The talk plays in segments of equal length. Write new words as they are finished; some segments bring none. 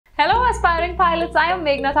aspiring pilots, I am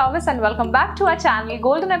Meghna Thomas and welcome back to our channel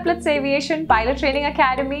Golden Epaulettes Aviation Pilot Training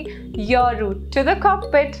Academy, your route to the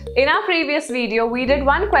cockpit. In our previous video, we did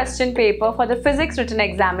one question paper for the physics written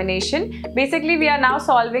examination. Basically, we are now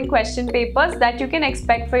solving question papers that you can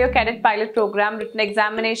expect for your cadet pilot program written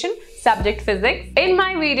examination, subject physics. In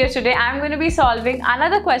my video today, I am going to be solving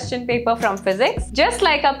another question paper from physics. Just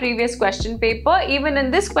like our previous question paper, even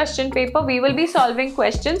in this question paper, we will be solving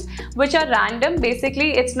questions which are random.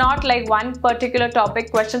 Basically, it's not like one particular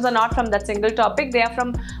topic. Questions are not from that single topic. They are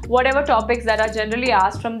from whatever topics that are generally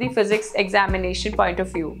asked from the physics examination point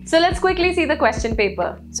of view. So let's quickly see the question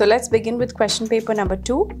paper. So let's begin with question paper number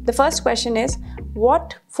 2. The first question is,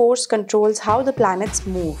 what force controls how the planets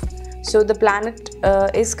move? So the planet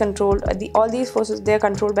is controlled, all these forces, they are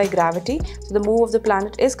controlled by gravity. So the move of the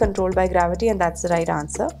planet is controlled by gravity, and that's the right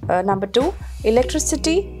answer. Number 2,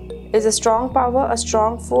 electricity is a strong power, a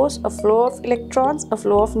strong force, a flow of electrons, a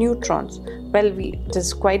flow of neutrons. Well, it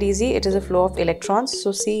is quite easy. It is a flow of electrons.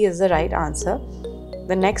 So C is the right answer.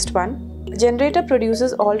 The next one, the generator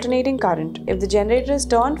produces alternating current. If the generator is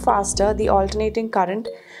turned faster, the alternating current,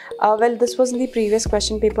 well, this was in the previous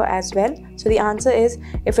question paper as well. So the answer is,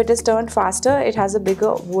 if it is turned faster, it has a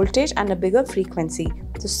bigger voltage and a bigger frequency.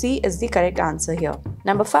 So C is the correct answer here.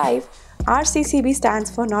 Number 5, RCCB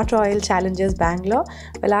stands for Not Royal Challengers Bangalore.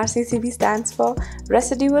 Well, RCCB stands for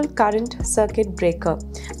Residual Current Circuit Breaker.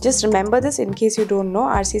 Just remember this in case you don't know.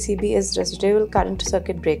 RCCB is Residual Current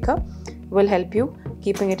Circuit Breaker. Will help you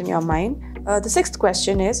keeping it in your mind. The sixth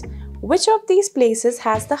question is, which of these places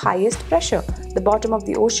has the highest pressure? The bottom of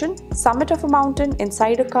the ocean, summit of a mountain,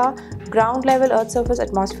 inside a car, ground level, earth surface,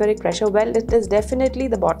 atmospheric pressure. Well, it is definitely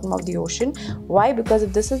the bottom of the ocean. Why? Because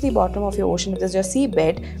if this is the bottom of your ocean, if this is your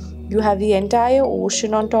seabed, you have the entire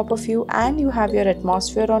ocean on top of you and you have your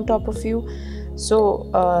atmosphere on top of you. So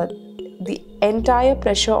the entire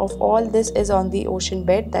pressure of all this is on the ocean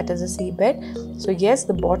bed, that is a seabed. So yes,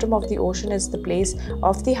 the bottom of the ocean is the place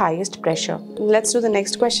of the highest pressure. Let's do the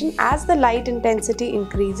next question. As the light intensity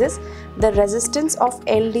increases, the resistance of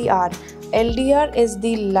LDR. LDR is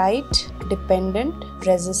the light dependent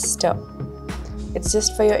resistor. It's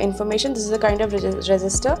just for your information. This is a kind of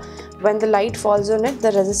resistor. When the light falls on it,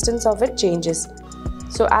 the resistance of it changes.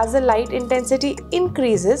 So as the light intensity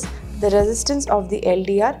increases, the resistance of the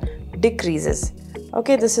LDR decreases.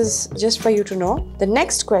 Okay, this is just for you to know. The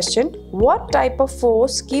next question, what type of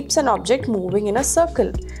force keeps an object moving in a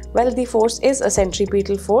circle? Well, the force is a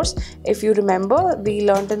centripetal force. If you remember, we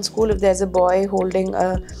learned in school, if there's a boy holding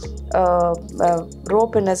a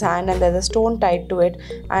rope in his hand and there's a stone tied to it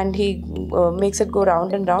and he makes it go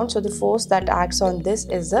round and round, so the force that acts on this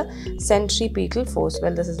is the centripetal force.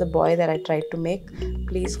 Well, this is the boy that I tried to make.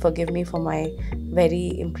 Please forgive me for my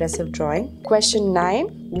very impressive drawing. Question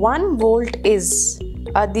 9, 1 volt is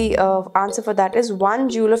the answer for that is 1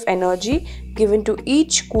 joule of energy given to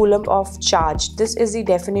each coulomb of charge. This is the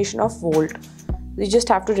definition of volt. You just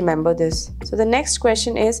have to remember this. So the next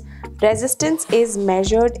question is, resistance is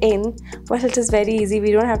measured in, well, it is very easy.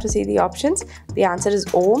 We don't have to see the options. The answer is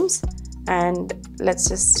ohms. And let's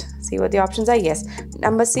just see what the options are. Yes,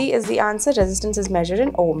 number C is the answer. Resistance is measured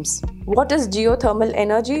in ohms. What is geothermal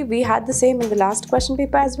energy? We had the same in the last question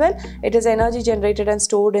paper as well. It is energy generated and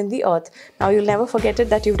stored in the earth. Now you'll never forget it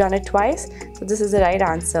that you've done it twice. So this is the right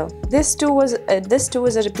answer. This too is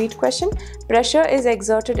a repeat question. Pressure is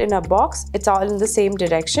exerted in a box. It's all in the same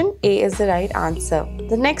direction. A is the right answer.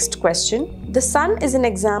 The next question. The sun is an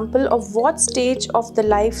example of what stage of the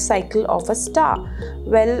life cycle of a star?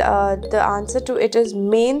 Well, the answer to it is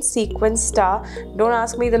main sequence star. Don't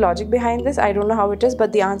ask me the logic behind this. I don't know how it is,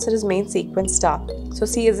 but the answer is main sequence star. So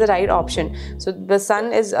C is the right option. So the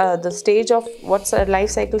sun is the stage of what's a life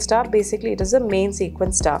cycle star. Basically, it is a main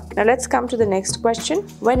sequence star. Now let's come to the next question.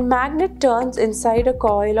 When magnet turns inside a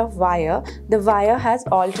coil of wire, the wire has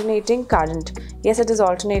alternating current. Yes, it is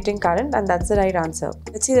alternating current, and that's the right answer.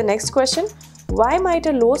 Let's see the next question. Why might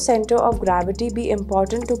a low center of gravity be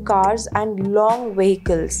important to cars and long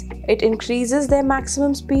vehicles? It increases their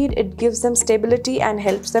maximum speed, it gives them stability and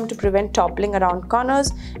helps them to prevent toppling around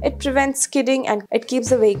corners, it prevents skidding, and it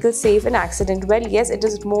keeps the vehicle safe in accident. Well, yes, it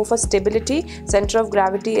is more for stability. Center of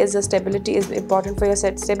gravity is important for your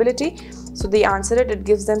stability. So the answer is, it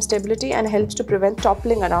gives them stability and helps to prevent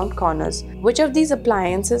toppling around corners. Which of these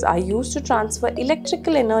appliances are used to transfer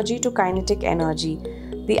electrical energy to kinetic energy?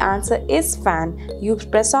 The answer is fan. You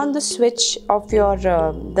press on the switch of your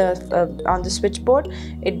on the switchboard,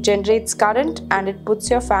 it generates current and it puts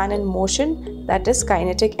your fan in motion. That is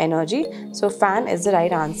kinetic energy. So fan is the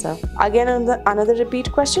right answer. Again, another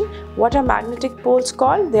repeat question. What are magnetic poles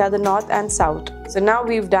called? They are the north and south. So now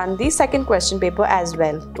we've done the second question paper as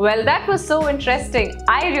well. Well, that was so interesting.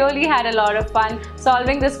 I really had a lot of fun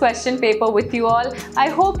solving this question paper with you all. I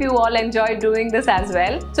hope you all enjoyed doing this as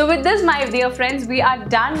well. So with this, my dear friends, we are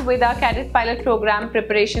done with our Cadet Pilot Program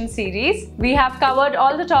preparation series. We have covered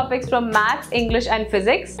all the topics from Maths, English and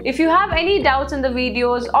Physics. If you have any doubts in the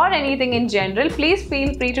videos or anything in general, please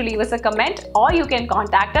feel free to leave us a comment, or you can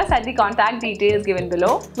contact us at the contact details given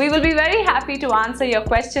below. We will be very happy to answer your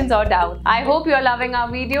questions or doubts. I hope you are loving our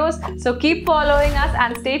videos, so keep following us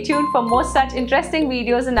and stay tuned for more such interesting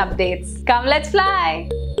videos and updates. Come, let's fly!